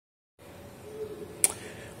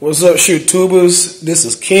What's up, shoot tubers? This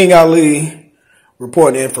is King Ali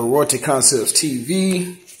reporting in for Royalty Concepts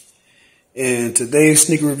TV. And today's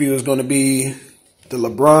sneaker review is going to be the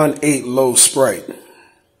Lebron 8 Low Sprite.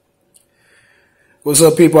 What's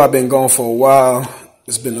up, people? I've been gone for a while.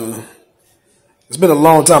 It's been a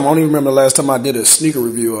long time. I don't even remember the last time I did a sneaker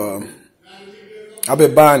review. I've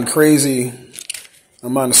been buying crazy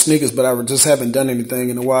amount of sneakers, but I just haven't done anything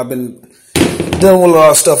in a while. I've been dealing with a lot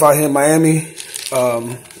of stuff out here in Miami.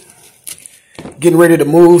 Getting ready to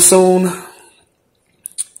move soon.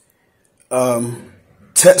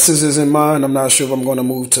 Texas is in mind. I'm not sure if I'm going to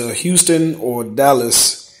move to Houston or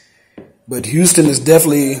Dallas, but Houston is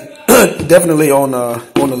definitely on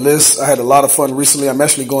the list. I had a lot of fun recently. I'm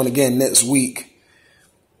actually going again next week.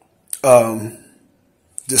 The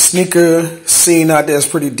sneaker scene out there is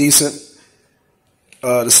pretty decent.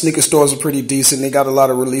 The sneaker stores are pretty decent. They got a lot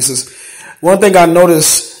of releases. One thing I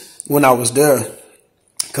noticed when I was there,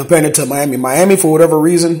 comparing it to Miami, for whatever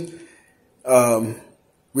reason,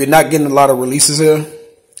 we're not getting a lot of releases here.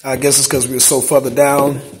 I guess it's because we were so further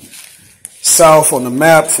down south on the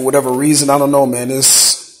map for whatever reason. I don't know, man.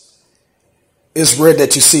 It's rare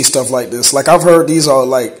that you see stuff like this. Like, I've heard these are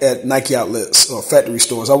like at Nike outlets or factory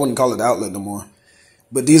stores. I wouldn't call it outlet no more.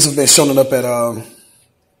 But these have been showing up at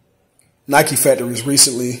Nike factories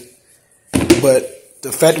recently. But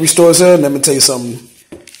the factory stores here, let me tell you something.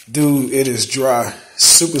 Dude, it is dry.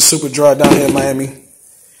 Super, super dry down here in Miami.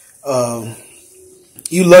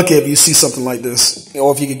 You lucky if you see something like this,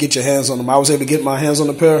 or if you could get your hands on them. I was able to get my hands on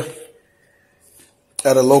a pair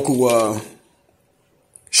at a local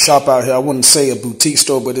shop out here. I wouldn't say a boutique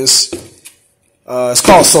store, but it's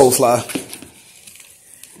called Soulfly.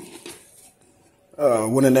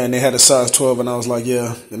 Went in there and they had a size 12, and I was like,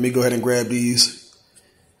 yeah, let me go ahead and grab these.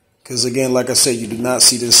 Because again, like I said, you do not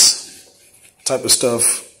see this type of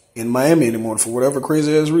stuff in Miami anymore for whatever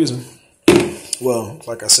crazy ass reason. Well,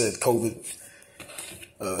 like I said, COVID.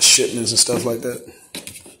 Shipments and stuff like that.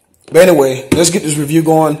 But anyway, let's get this review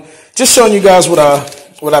going. Just showing you guys what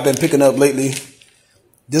I've been picking up lately.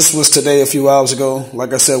 This was today a few hours ago.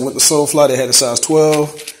 Like I said, went to Soulfly. They had a size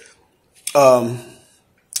 12.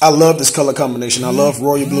 I love this color combination. I love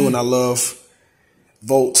royal blue and I love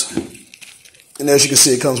Volt. And as you can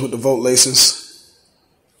see, it comes with the Volt laces.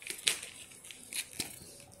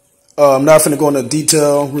 I'm not going to go into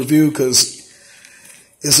detail review because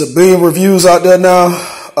there's a billion reviews out there now.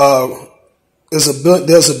 There's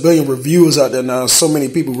a billion reviewers out there now. So many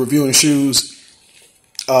people reviewing shoes.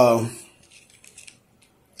 I'm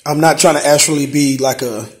not trying to actually be like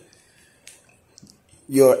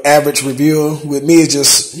your average reviewer. With me, it's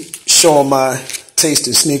just showing my taste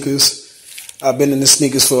in sneakers. I've been in the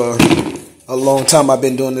sneakers for a long time. I've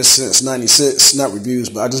been doing this since '96. Not reviews,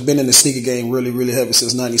 but I've just been in the sneaker game really, really heavy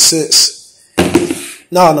since '96.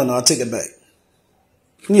 No, I take it back.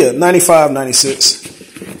 Yeah, 95,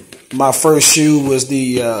 96. My first shoe was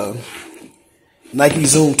the Nike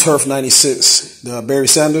Zoom Turf 96, the Barry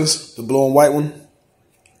Sanders, the blue and white one.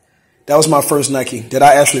 That was my first Nike that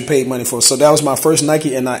I actually paid money for. So that was my first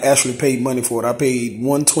Nike, and I actually paid money for it. I paid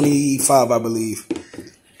 $125, I believe,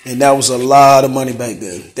 and that was a lot of money back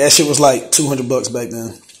then. That shit was like $200 back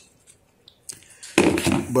then.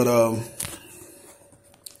 But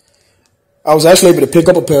I was actually able to pick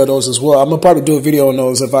up a pair of those as well. I'm going to probably do a video on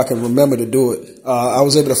those if I can remember to do it. I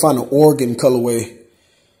was able to find an Oregon colorway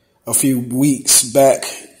a few weeks back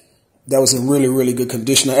that was in really, really good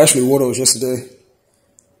condition. I actually wore those yesterday.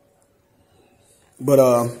 But,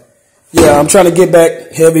 yeah, I'm trying to get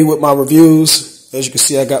back heavy with my reviews. As you can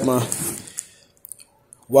see, I got my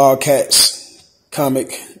Wildcats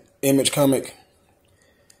image comic.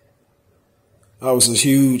 I was a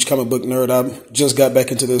huge comic book nerd. I just got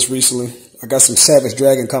back into this recently. I got some Savage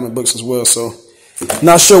Dragon comic books as well, so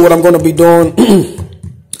not sure what I'm going to be doing.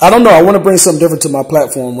 I don't know. I want to bring something different to my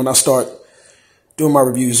platform when I start doing my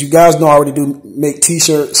reviews. You guys know I already do make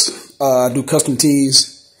t-shirts. I do custom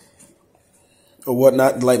tees or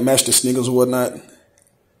whatnot, like match the sneakers or whatnot.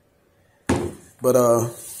 But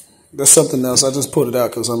that's something else. I just put it out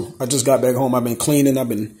because I just got back home. I've been cleaning. I've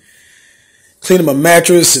been cleaning my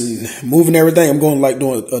mattress and moving everything. I'm going like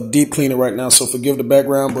doing a deep cleaning right now, so forgive the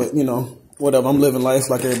background, but you know, whatever. I'm living life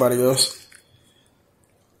like everybody else.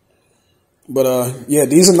 But yeah,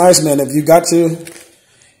 these are nice, man. If you got to,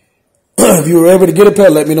 if you were able to get a pair,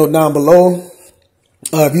 let me know down below.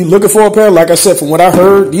 If you're looking for a pair, like I said, from what I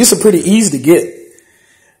heard, these are pretty easy to get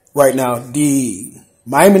right now. The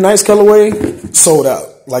Miami Nights colorway sold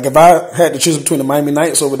out. Like if I had to choose between the Miami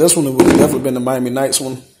Nights over this one, it would have definitely been the Miami Nights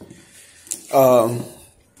one.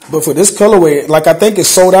 But for this colorway, like I think it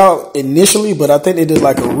sold out initially, but I think they did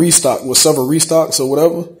like a restock with several restocks or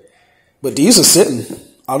whatever. But these are sitting.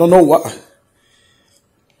 I don't know why.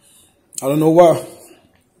 I don't know why.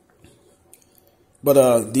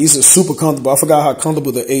 But these are super comfortable. I forgot how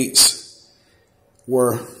comfortable the 8s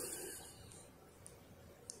were.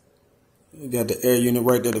 You got the air unit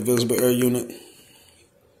right there, the visible air unit.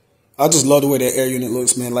 I just love the way that air unit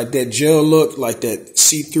looks, man. Like that gel look, like that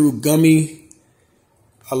see-through gummy.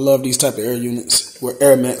 I love these type of air units. With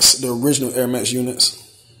Air Max, the original Air Max units.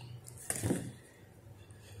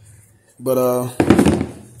 But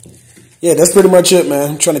yeah, that's pretty much it,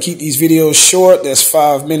 man. I'm trying to keep these videos short. That's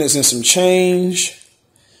 5 minutes and some change.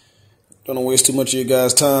 Don't want to waste too much of your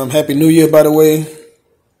guys' time. Happy New Year, by the way.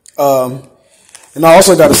 And I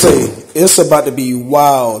also got to say, it's about to be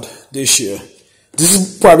wild this year. This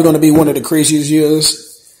is probably going to be one of the craziest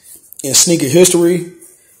years in sneaker history.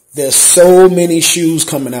 There's so many shoes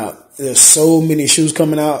coming out. There's so many shoes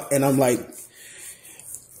coming out. And I'm like,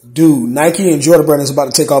 dude, Nike and Jordan Brand is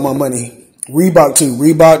about to take all my money. Reebok too.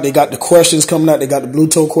 Reebok, they got the questions coming out. They got the blue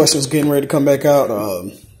toe questions getting ready to come back out.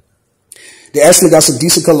 They actually got some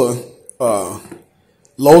decent color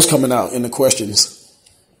lows coming out in the questions.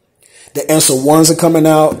 The answer ones are coming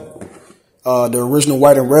out. The original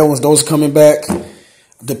white and red ones, those are coming back.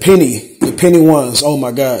 The penny ones, oh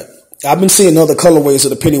my God. I've been seeing other colorways of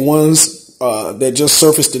the penny ones that just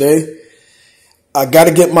surfaced today. I got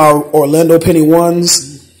to get my Orlando penny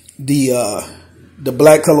ones, the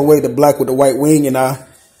black colorway, the black with the white wing, and I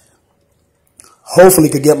hopefully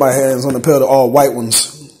could get my hands on a pair of the all white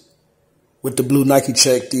ones with the blue Nike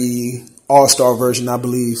check, the All-Star version, I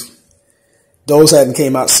believe. Those hadn't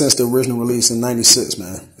came out since the original release in 96,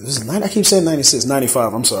 man. I keep saying 96,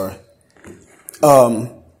 95, I'm sorry.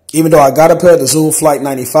 Even though I got a pair of the Zoom Flight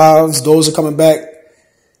 95s, those are coming back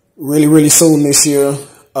really, really soon this year.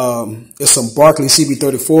 It's some Barkley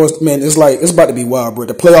CB34s. Man, it's about to be wild, bro.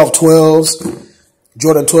 The playoff 12s,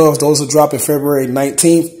 Jordan 12s, those are dropping February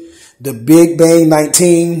 19th. The Big Bang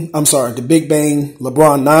the Big Bang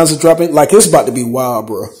LeBron 9s are dropping. Like, it's about to be wild,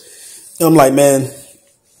 bro. And I'm like, man,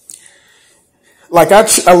 like I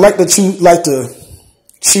like to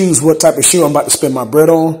choose what type of shoe I'm about to spend my bread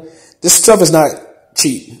on. This stuff is not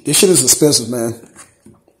cheap. This shit is expensive, man.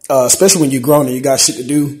 Especially when you're grown and you got shit to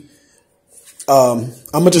do. I'm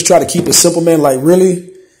gonna just try to keep it simple, man. Like, really,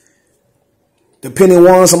 the penny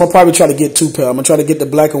ones, I'm gonna probably try to get 2 pair. I'm gonna try to get the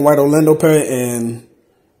black and white Orlando pair and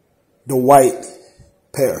the white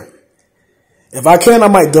pair. If I can, I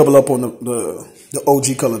might double up on the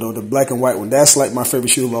OG color though, the black and white one. That's like my favorite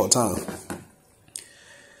shoe of all time.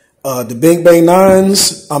 The Big Bang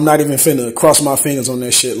 9s, I'm not even finna cross my fingers on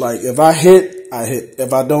that shit. Like, if I hit, I hit.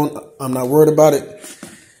 If I don't, I'm not worried about it.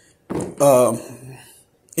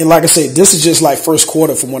 And like I said, this is just like first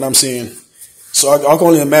quarter from what I'm seeing. So I can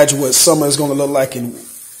only imagine what summer is going to look like in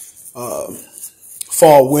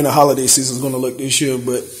fall, winter, holiday season is going to look this year.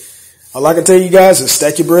 But all I can tell you guys is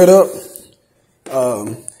stack your bread up.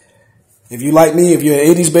 If you like me, if you're an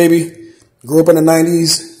 80s baby, grew up in the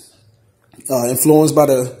 90s, influenced by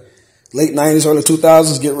the late 90s, early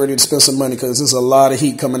 2000s, get ready to spend some money because there's a lot of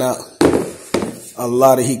heat coming out. A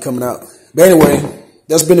lot of heat coming out. But anyway,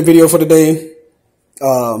 that's been the video for today.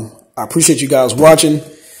 I appreciate you guys watching.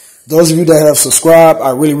 Those of you that have subscribed,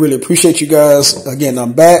 I really, really appreciate you guys. Again,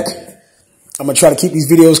 I'm back. I'm going to try to keep these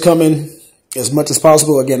videos coming as much as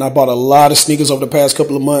possible. Again, I bought a lot of sneakers over the past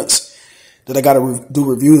couple of months that I got to do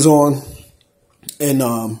reviews on. And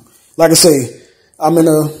like I say, I'm in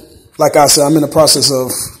the process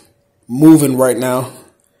of moving right now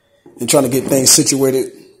and trying to get things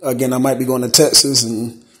situated. Again, I might be going to Texas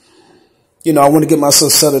and, you know, I want to get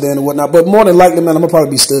myself settled in and whatnot. But more than likely, man, I'm going to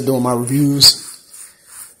probably be still doing my reviews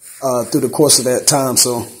through the course of that time.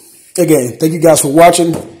 So, again, thank you guys for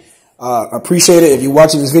watching. I appreciate it. If you're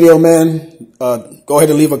watching this video, man, go ahead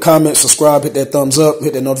and leave a comment, subscribe, hit that thumbs up,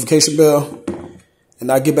 hit that notification bell,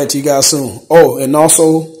 and I'll get back to you guys soon. Oh, and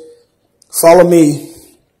also follow me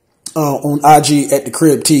on IG at The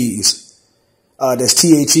Crib Tees. That's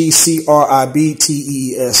TheCribTees.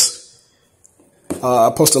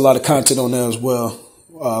 I post a lot of content on there as well,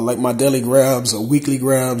 like my daily grabs or weekly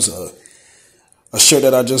grabs, a shirt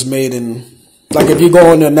that I just made. And like, if you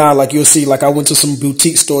go on there now, like, you'll see, like, I went to some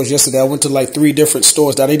boutique stores yesterday. I went to like 3 different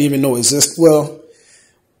stores that I didn't even know existed. Well,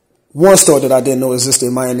 one store that I didn't know existed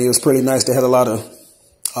in Miami. It was pretty nice. They had a lot of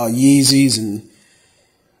Yeezys and,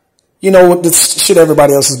 you know, what the shit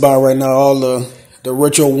everybody else is buying right now. All the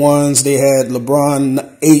retro ones. They had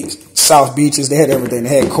LeBron 8 South Beaches. They had everything.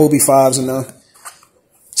 They had Kobe 5s in there.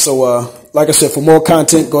 So, like I said, for more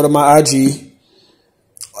content, go to my IG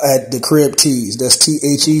at the Crib Tees. That's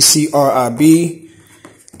TheCribTees.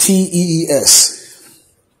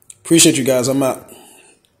 Appreciate you guys. I'm out.